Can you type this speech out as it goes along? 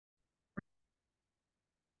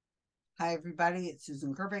Hi, everybody. It's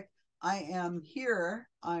Susan Gerbic. I am here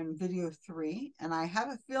on video 3, and I have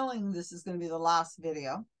a feeling this is going to be the last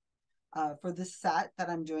video for this set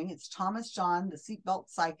that I'm doing. It's Thomas John, the Seatbelt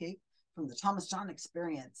Psychic from the Thomas John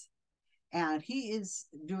Experience. And he is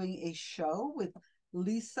doing a show with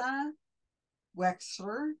Lisa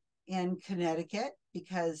Wexler in Connecticut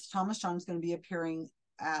because Thomas John is going to be appearing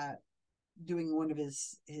at doing one of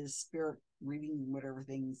his spirit reading whatever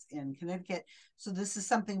things in Connecticut. So this is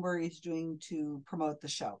something where he's doing to promote the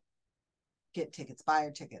show, get tickets, buy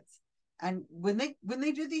your tickets. And when they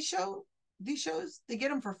do these shows, they get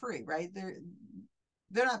them for free, right? They're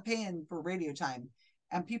not paying for radio time,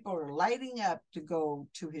 and people are lighting up to go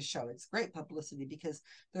to his show. It's great publicity because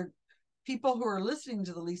they're people who are listening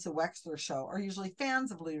to the Lisa Wexler show are usually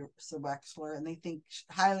fans of Lisa Wexler, and they think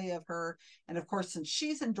highly of her. And of course, since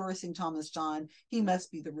she's endorsing Thomas John, he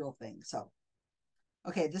must be the real thing. So,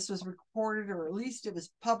 okay, this was recorded, or at least it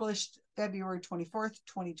was published February 24th,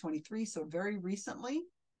 2023. So very recently.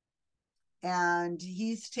 And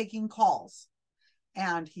he's taking calls.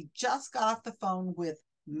 And he just got off the phone with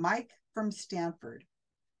Mike from Stanford.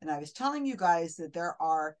 And I was telling you guys that there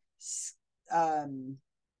are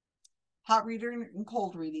hot reader and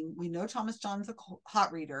cold reading. We know Thomas John's a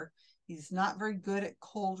hot reader. He's not very good at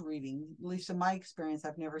cold reading. At least in my experience,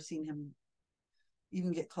 I've never seen him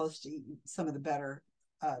even get close to some of the better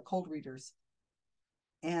cold readers.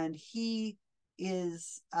 And he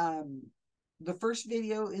is, the first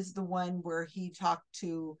video is the one where he talked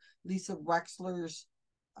to Lisa Wexler's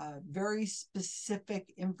very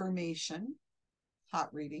specific information,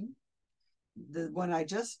 hot reading. The one I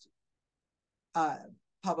just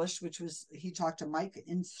published, which was he talked to Mike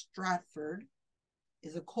in Stratford,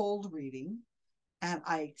 is a cold reading. And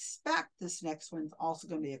I expect this next one's also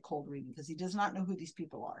going to be a cold reading because he does not know who these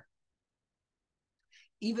people are.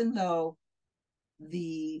 Even though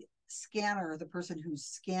the scanner, the person who's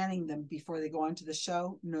scanning them before they go onto the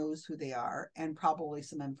show, knows who they are and probably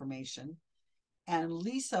some information. And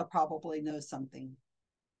Lisa probably knows something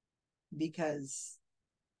because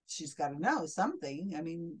she's got to know something. I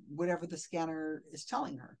mean, whatever the scanner is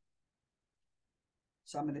telling her.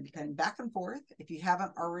 So I'm going to be cutting back and forth. If you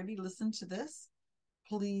haven't already listened to this,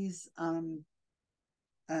 please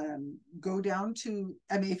go down to,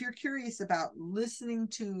 I mean, if you're curious about listening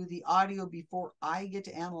to the audio before I get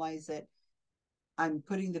to analyze it, I'm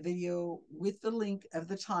putting the video with the link of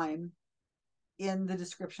the time in the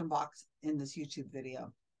description box in this YouTube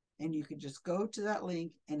video. And you can just go to that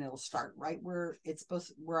link and it'll start right where it's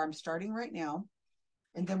where I'm starting right now.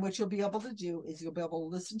 And then what you'll be able to do is you'll be able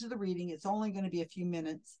to listen to the reading. It's only going to be a few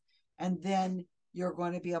minutes. And then you're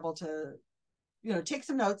going to be able to, take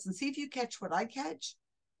some notes and see if you catch what I catch,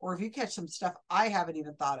 or if you catch some stuff I haven't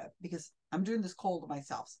even thought of, because I'm doing this cold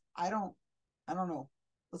myself. I don't know.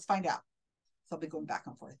 Let's find out. So I'll be going back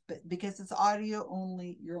and forth, but because it's audio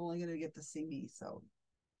only, you're only going to get to see me. So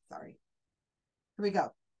sorry. Here we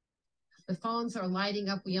go. The phones are lighting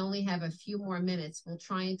up. We only have a few more minutes. We'll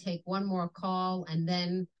try and take one more call, and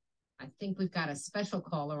then I think we've got a special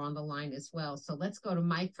caller on the line as well. So let's go to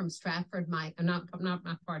Mike from Stratford. Mike,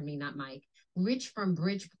 pardon me, not Mike. Rich from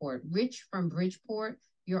Bridgeport. Rich from Bridgeport,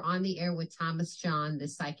 you're on the air with Thomas John, the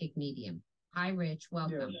psychic medium. Hi, Rich.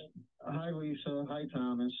 Welcome. Yes. Hi, Lisa. Hi,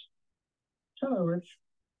 Thomas. Hello, Rich.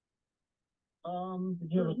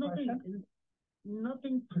 There's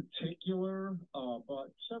nothing particular, but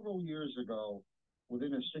several years ago,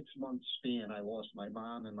 within a 6-month span, I lost my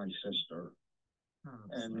mom and my sister.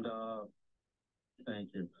 And thank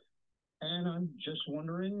you. And I'm just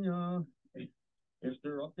wondering if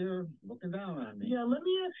they're up there looking down on me. Yeah, let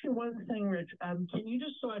me ask you one thing, Rich. Can you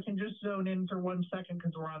just, so I can just zone in for 1 second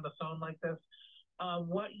because we're on the phone like this.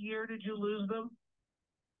 What year did you lose them?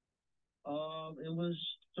 It was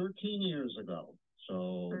 13 years ago.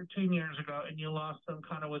 So 13 years ago, and you lost them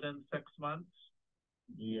kind of within 6 months?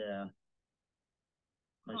 Yeah.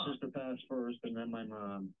 My sister passed first, and then my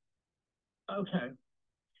mom. Okay.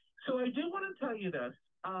 So I do want to tell you this.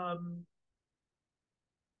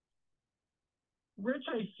 Rich,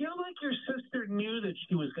 I feel like your sister knew that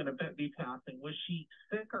she was going to be passing. Was she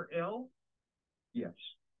sick or ill? Yes.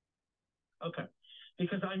 Okay.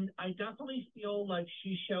 Because I definitely feel like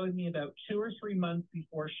she showed me about 2 or 3 months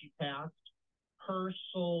before she passed, her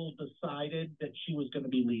soul decided that she was going to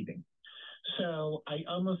be leaving. So I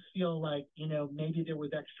almost feel like, maybe there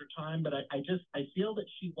was extra time, but I feel that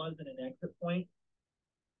she was at an exit point.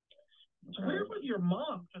 It's weird with your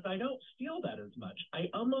mom, because I don't feel that as much. I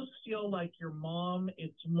almost feel like your mom,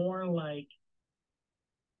 it's more like,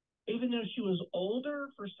 even though she was older,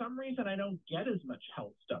 for some reason, I don't get as much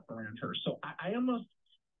health stuff around her. So I almost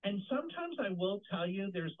And sometimes I will tell you,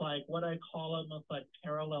 there's like what I call almost like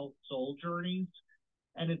parallel soul journeys.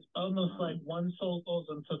 And it's almost like one soul goes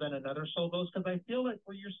and so then another soul goes. Because I feel like,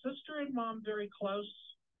 were your sister and mom very close?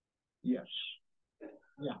 Yes.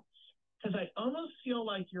 Yeah. Because I almost feel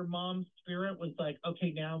like your mom's spirit was like,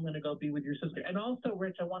 okay, now I'm going to go be with your sister. And also,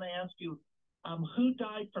 Rich, I want to ask you, who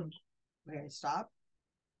died from? Okay, stop.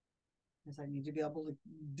 Because I need to be able to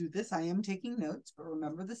do this. I am taking notes, but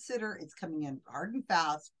remember the sitter, it's coming in hard and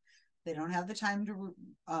fast. They don't have the time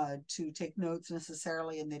to take notes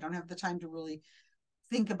necessarily, and they don't have the time to really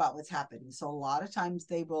think about what's happening. So a lot of times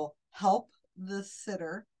they will help the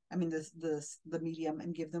sitter, I mean the medium,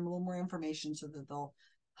 and give them a little more information so that they'll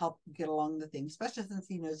help get along the thing, especially since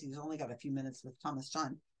he knows he's only got a few minutes with Thomas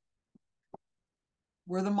John.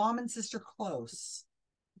 Were the mom and sister close?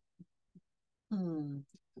 What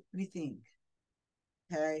do you think?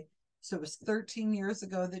 Okay, so it was 13 years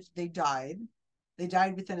ago that they died. They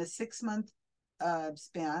died within a 6-month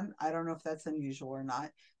span. I don't know if that's unusual or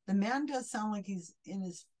not. The man does sound like he's in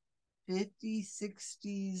his 50s,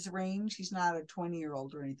 60s range. He's not a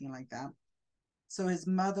 20-year-old or anything like that. So his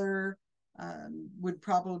mother would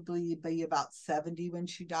probably be about 70 when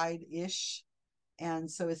she died-ish. And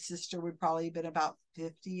so his sister would probably have been about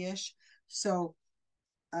 50-ish. So,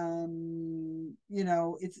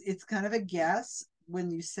 it's kind of a guess when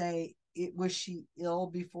you say, was she ill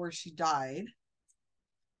before she died?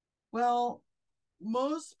 Well,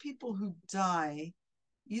 most people who die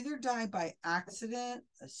either die by accident,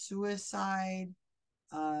 a suicide,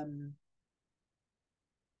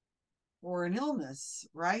 or an illness,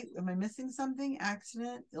 right? Am I missing something?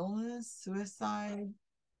 Accident, illness, suicide,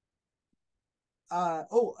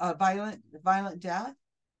 violent death.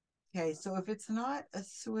 Okay, so if it's not a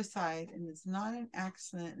suicide and it's not an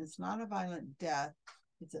accident and it's not a violent death,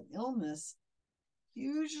 it's an illness,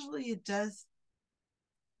 usually it does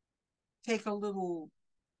take a little,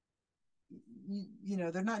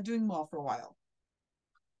 they're not doing well for a while.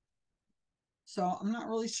 So I'm not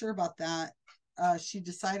really sure about that. Her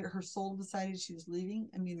soul decided she was leaving.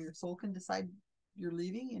 I mean, your soul can decide you're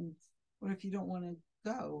leaving, and what if you don't want to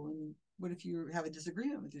go? And what if you have a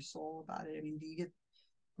disagreement with your soul about it? I mean, do you get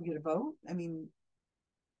a vote? I mean,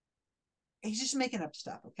 he's just making up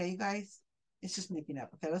stuff, okay, you guys? It's just making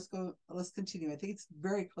up. Okay, let's continue. I think it's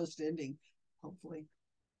very close to ending, hopefully.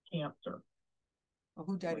 Cancer. Oh,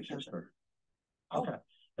 who died of cancer? Okay.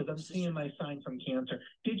 Because I'm seeing my sign from cancer.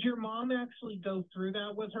 Did your mom actually go through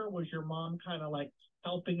that with her? Was your mom kind of like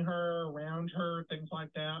helping her, around her, things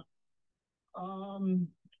like that?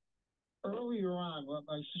 Earlier on, well,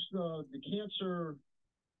 my sister, the cancer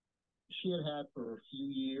she had for a few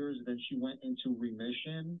years, then she went into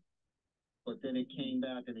remission, but then it came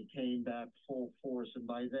back and it came back full force. And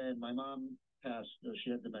by then, my mom passed.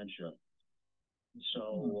 She had dementia.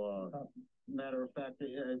 So, matter of fact,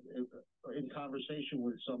 in conversation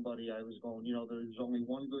with somebody, I was going, there's only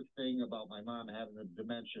one good thing about my mom having the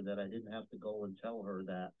dementia, that I didn't have to go and tell her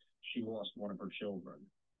that she lost one of her children.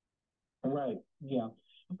 Right. Yeah.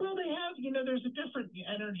 Well, they have, there's a different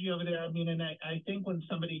energy over there. I mean, and I think when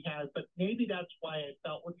somebody has, but maybe that's why I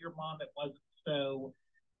felt with your mom, it wasn't so,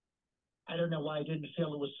 I don't know why I didn't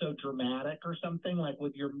feel it was so dramatic or something. Like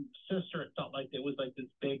with your sister, it felt like it was like this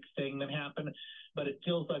big thing that happened, but it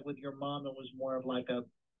feels like with your mom, it was more of like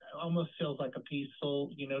almost feels like a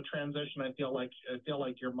peaceful, transition. I feel like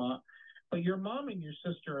your mom, but your mom and your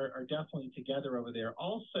sister are definitely together over there.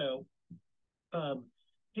 Also,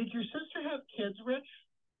 did your sister have kids, Rich?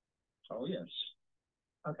 Oh, yes.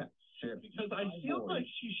 Okay. Sure. Because I feel like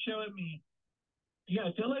she showed me,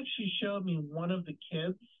 I feel like she showed me one of the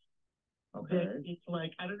kids. Okay. It's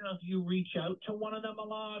like, I don't know if you reach out to one of them a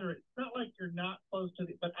lot, or it's not like you're not close to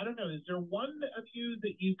but I don't know. Is there one of you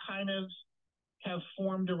that you kind of have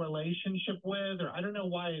formed a relationship with? Or I don't know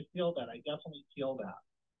why I feel that. I definitely feel that.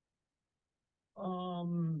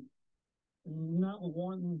 Not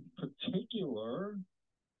one particular.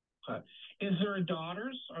 Okay. Is there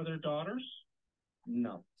daughters? Are there daughters?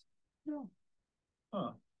 No.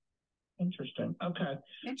 Huh. Interesting. Okay.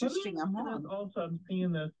 Interesting. I'm wrong. Also, I'm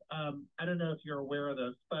seeing this. I don't know if you're aware of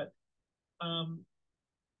this, but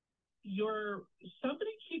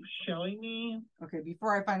somebody keeps showing me. Okay,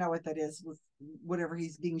 before I find out what that is, with whatever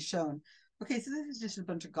he's being shown. Okay, so this is just a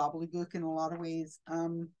bunch of gobbledygook in a lot of ways.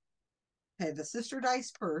 Okay, the sister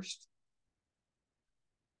dies first.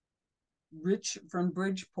 Rich from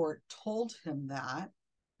Bridgeport told him that,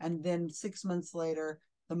 and then 6 months later,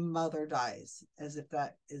 the mother dies, as if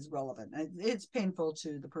that is relevant. It's painful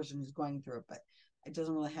to the person who's going through it, but it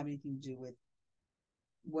doesn't really have anything to do with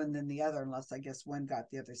one than the other, unless I guess one got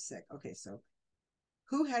the other sick. Okay, so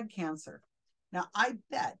who had cancer? Now, I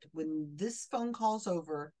bet when this phone call's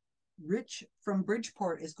over, Rich from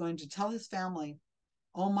Bridgeport is going to tell his family,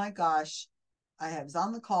 oh my gosh, I was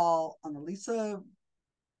on the call on the Lisa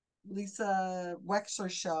Wexler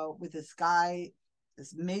show with this guy,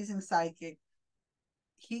 this amazing psychic.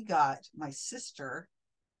 He got my sister,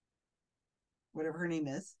 whatever her name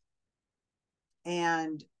is,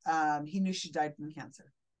 and he knew she died from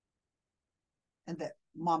cancer, and that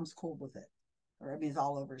mom's cool with it, or I mean, it's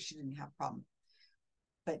all over. She didn't have a problem.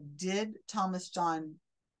 But did Thomas John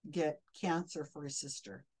get cancer for his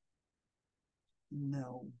sister?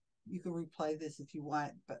 No. You can replay this if you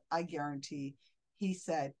want, but I guarantee he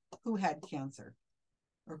said who had cancer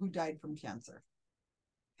or who died from cancer.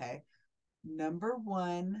 Okay. Number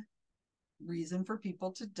one reason for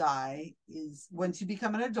people to die is once you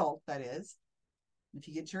become an adult, that is, if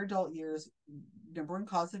you get to your adult years, number one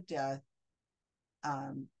cause of death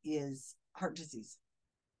is heart disease.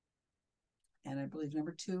 And I believe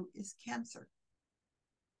number two is cancer.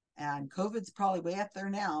 And COVID's probably way up there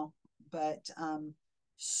now. But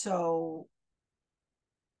so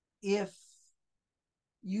if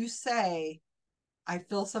you say, I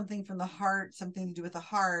feel something from the heart, something to do with the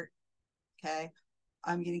heart, okay,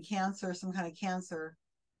 I'm getting cancer, some kind of cancer.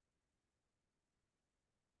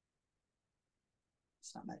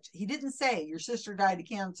 It's not much. He didn't say your sister died of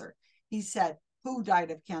cancer. He said who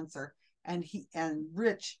died of cancer. And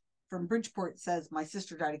Rich from Bridgeport says my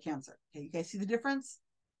sister died of cancer. Okay, you guys see the difference?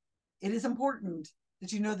 It is important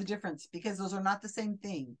that you know the difference because those are not the same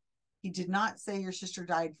thing. He did not say your sister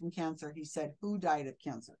died from cancer. He said who died of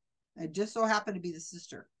cancer. It just so happened to be the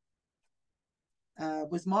sister.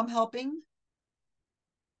 Was mom helping?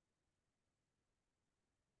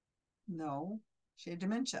 No, she had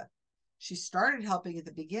dementia. She started helping at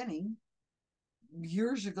the beginning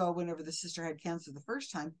years ago whenever the sister had cancer the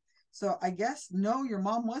first time. So I guess, no, your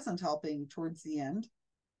mom wasn't helping towards the end.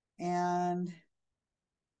 And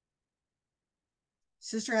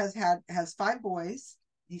sister has 5 boys.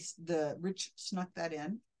 The Rich snuck that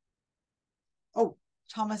in. Oh,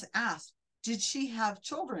 Thomas asked, did she have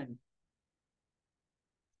children?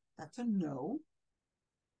 That's a no.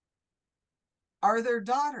 Are there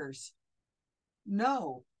daughters?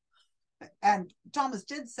 No. And Thomas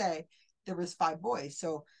did say there was 5 boys.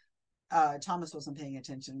 So Thomas wasn't paying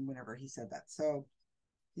attention whenever he said that. So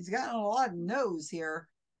he's gotten a lot of no's here.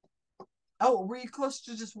 Oh, were you close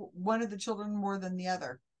to just one of the children more than the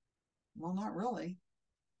other? Well, not really.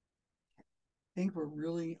 I think we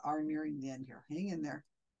really are nearing the end here. Hang in there.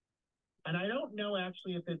 And I don't know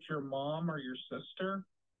actually if it's your mom or your sister,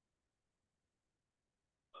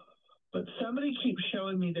 but somebody keeps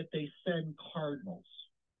showing me that they send cardinals.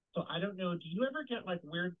 So I don't know. Do you ever get like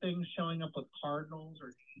weird things showing up with cardinals, or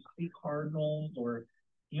do you see cardinals, or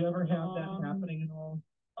do you ever have that happening at all?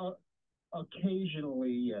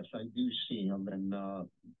 Occasionally, yes, I do see them, and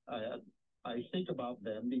I think about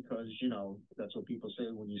them because that's what people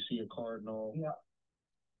say when you see a cardinal. Yeah.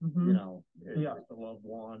 It's a loved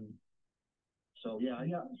one. So yeah, I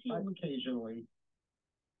see them occasionally.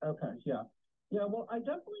 Okay, yeah. Yeah, well, I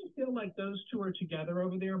definitely feel like those two are together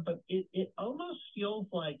over there, but it almost feels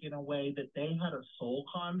like, in a way, that they had a soul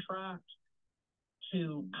contract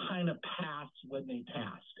to kind of pass when they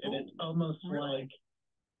passed. And it's almost like,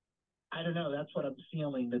 I don't know, that's what I'm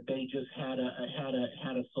feeling, that they just had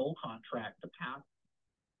a soul contract to pass.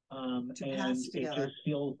 And it just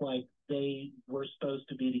feels like they were supposed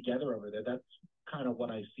to be together over there. That's kind of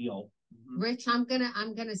what I feel. Rich, I'm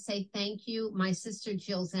gonna say thank you. My sister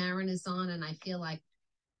Jill Zarin is on, and I feel like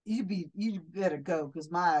you better go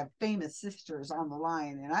because my famous sister is on the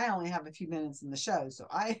line, and I only have a few minutes in the show, so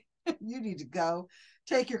you need to go.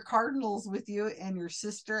 Take your cardinals with you, and your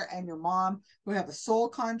sister and your mom, who have a soul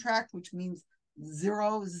contract, which means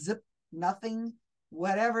 0, zip, nothing,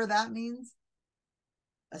 whatever that means.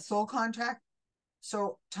 A soul contract.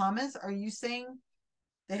 So, Thomas, are you saying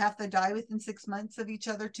they have to die within 6 months of each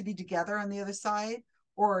other to be together on the other side?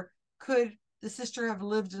 Or could the sister have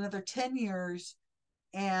lived another 10 years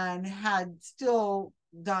and had still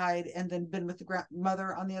died and then been with the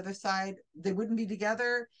grandmother on the other side? They wouldn't be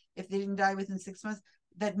together if they didn't die within 6 months.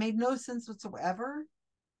 That made no sense whatsoever.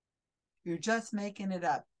 You're just making it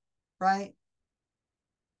up, right?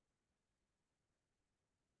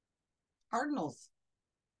 Cardinals.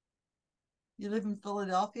 You live in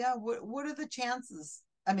Philadelphia. What are the chances?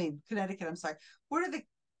 I mean, Connecticut. I'm sorry. What are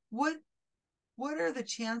the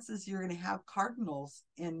chances you're going to have cardinals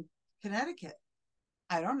in Connecticut?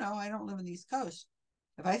 I don't know. I don't live on the East Coast.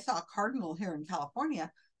 If I saw a cardinal here in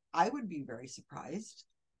California, I would be very surprised.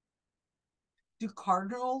 Do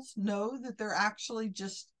cardinals know that they're actually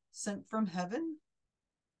just sent from heaven?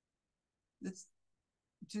 It's,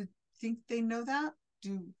 do you think they know that?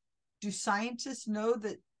 Do scientists know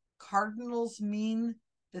that cardinals mean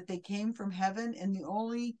that they came from heaven, and the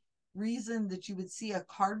only reason that you would see a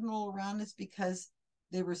cardinal around is because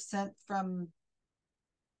they were sent from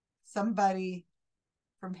somebody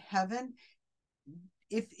from heaven?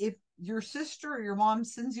 If your sister or your mom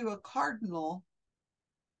sends you a cardinal,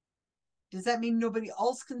 does that mean nobody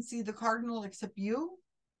else can see the cardinal except you?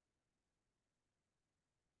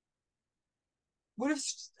 What if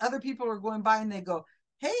other people are going by and they go,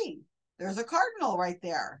 hey, there's a cardinal right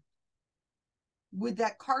there? Would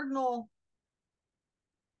that cardinal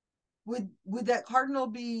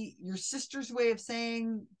be your sister's way of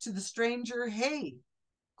saying to the stranger, hey,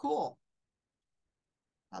 cool,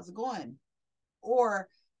 how's it going? Or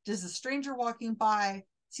does the stranger walking by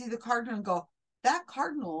see the cardinal and go, that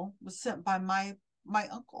cardinal was sent by my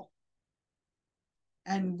uncle?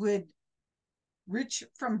 And would Rich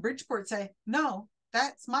from Bridgeport say, no,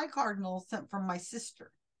 that's my cardinal sent from my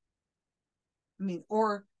sister? I mean,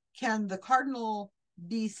 or can the cardinal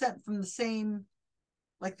be sent from the same,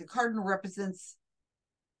 like the cardinal represents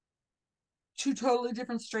two totally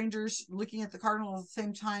different strangers looking at the cardinal at the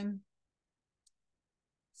same time,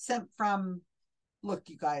 sent from, look,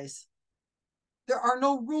 you guys, there are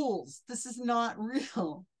no rules. This is not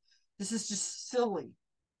real. This is just silly.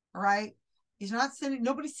 All right. He's not sending,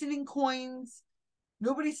 nobody's sending coins.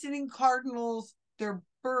 Nobody's sending cardinals. They're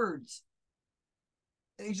birds.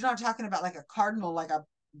 You're not talking about like a cardinal, like a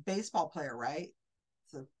baseball player, right?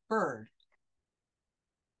 It's a bird.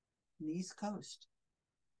 On the East Coast.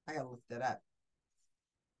 I gotta look that up.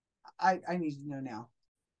 I need to know now.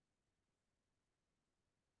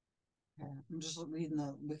 Okay. I'm just reading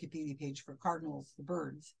the Wikipedia page for cardinals, the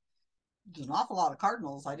birds. There's an awful lot of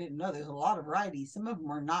cardinals. I didn't know there's a lot of varieties. Some of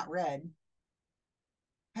them are not red.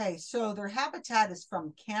 Okay, so their habitat is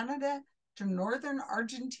from Canada to northern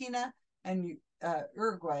Argentina and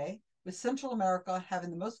Uruguay, with Central America having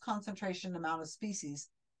the most concentration amount of species.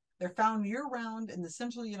 They're found year-round in the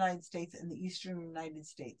central United States and the eastern United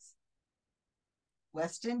States.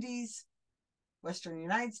 West Indies, western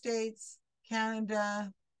United States,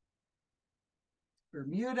 Canada,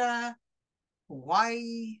 Bermuda,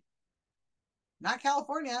 Hawaii, not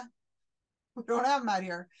California. We don't have them out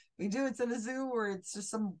here. We do. It's in a zoo or it's just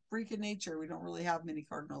some freak of nature. We don't really have many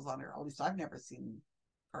cardinals on here. At least I've never seen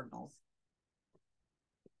cardinals.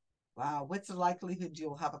 Wow. What's the likelihood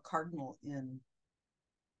you'll have a cardinal in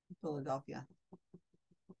Philadelphia?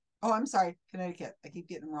 Oh, I'm sorry. Connecticut. I keep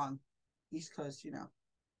getting them wrong. East Coast, you know.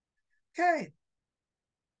 Okay.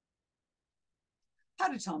 How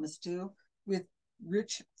did Thomas do with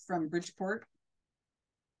Rich from Bridgeport?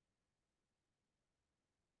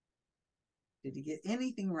 Did he get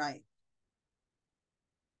anything right?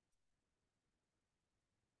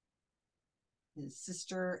 His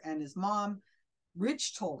sister and his mom.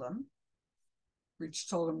 Rich told him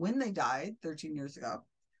when they died 13 years ago.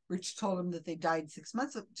 Rich told him that they died 6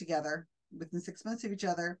 months together, within 6 months of each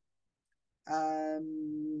other. I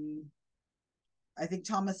think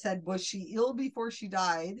Thomas said, was she ill before she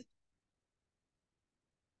died?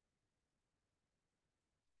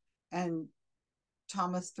 And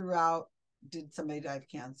Thomas threw out, did somebody die of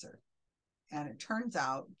cancer? And it turns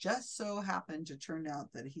out, just so happened to turn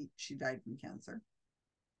out that she died from cancer.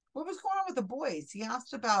 What was going on with the boys? He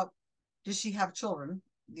asked about, does she have children?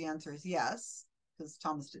 The answer is yes, because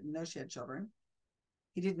Thomas didn't know she had children.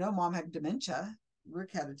 He didn't know mom had dementia.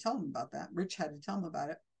 Rich had to tell him about that. Rich had to tell him about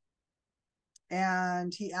it.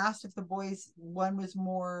 And he asked if the boys, he was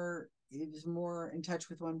more in touch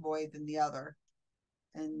with one boy than the other.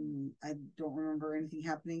 And I don't remember anything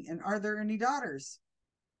happening. And are there any daughters?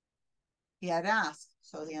 He had asked.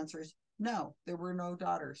 So the answer is no, there were no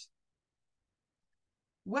daughters.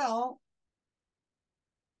 Well,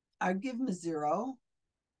 I'd give him a 0.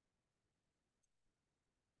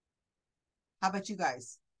 How about you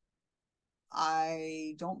guys?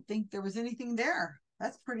 I don't think there was anything there.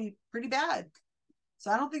 That's pretty bad.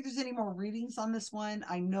 So I don't think there's any more readings on this one.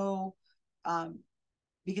 I know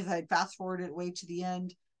because I fast forwarded it way to the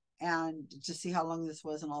end and to see how long this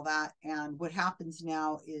was and all that. And what happens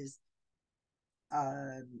now is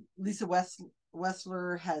Lisa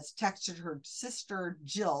Wexler has texted her sister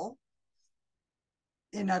Jill,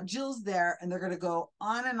 and now Jill's there, and they're going to go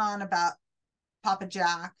on and on about Papa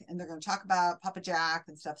Jack, and they're going to talk about Papa Jack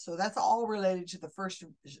and stuff. So that's all related to the first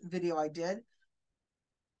video I did.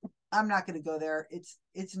 I'm not going to go there.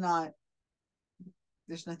 It's not,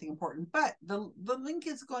 there's nothing important, but the link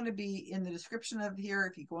is going to be in the description of here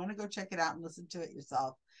if you want to go check it out and listen to it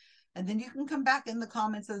yourself. And then you can come back in the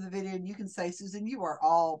comments of the video and you can say, Susan, you are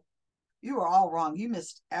all You were all wrong. You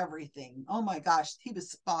missed everything. Oh my gosh, he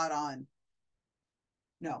was spot on.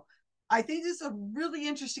 No, I think this is a really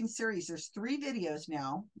interesting series. There's 3 videos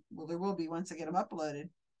now. Well, there will be once I get them uploaded,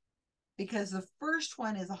 because the first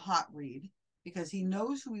one is a hot read because he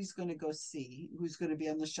knows who he's going to go see, who's going to be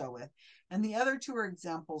on the show with. And the other 2 are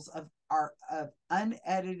examples of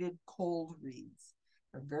unedited cold reads.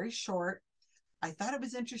 They're very short. I thought it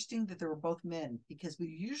was interesting that they were both men because we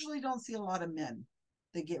usually don't see a lot of men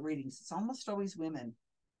that get readings. It's almost always women.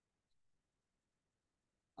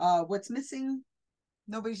 What's missing?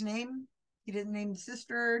 Nobody's name. He didn't name the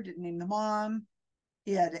sister, didn't name the mom.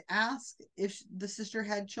 He had to ask if the sister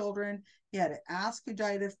had children. He had to ask who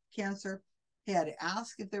died of cancer. He had to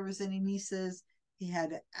ask if there was any nieces. He had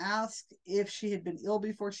to ask if she had been ill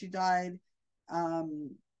before she died,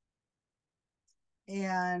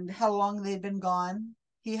 and how long they'd been gone.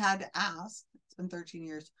 He had to ask. It's been 13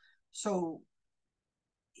 years. So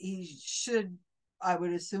he should, I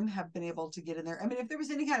would assume, have been able to get in there. I mean, if there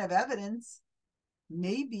was any kind of evidence,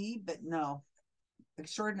 maybe, but no.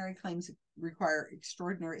 Extraordinary claims require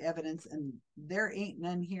extraordinary evidence, and there ain't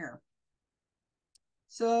none here.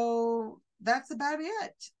 So that's about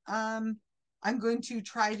it. I'm going to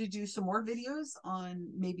try to do some more videos on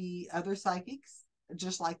maybe other psychics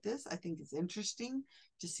just like this. I think it's interesting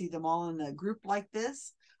to see them all in a group like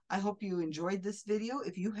this. I hope you enjoyed this video.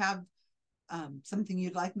 If you have something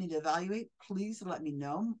you'd like me to evaluate, please let me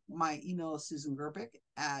know. My email is Susan Gerbic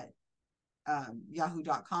at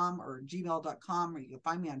yahoo.com or gmail.com, or you can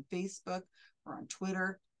find me on Facebook or on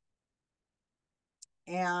Twitter.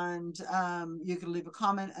 And you can leave a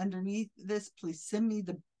comment underneath this. Please send me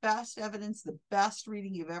the best evidence, the best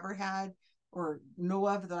reading you've ever had or know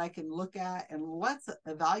of that I can look at, and let's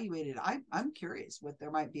evaluate it. I'm curious what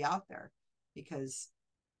there might be out there, because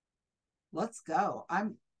let's go.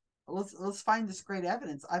 Let's find this great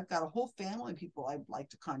evidence. I've got a whole family of people I'd like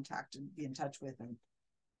to contact and be in touch with and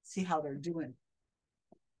see how they're doing.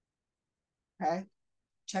 Okay.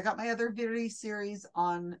 Check out my other video series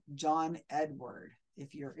on John Edward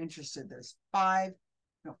if you're interested. There's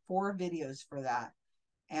 4 videos for that.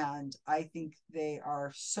 And I think they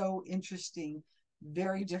are so interesting,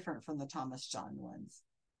 very different from the Thomas John ones.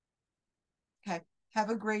 Okay. Have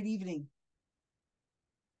a great evening.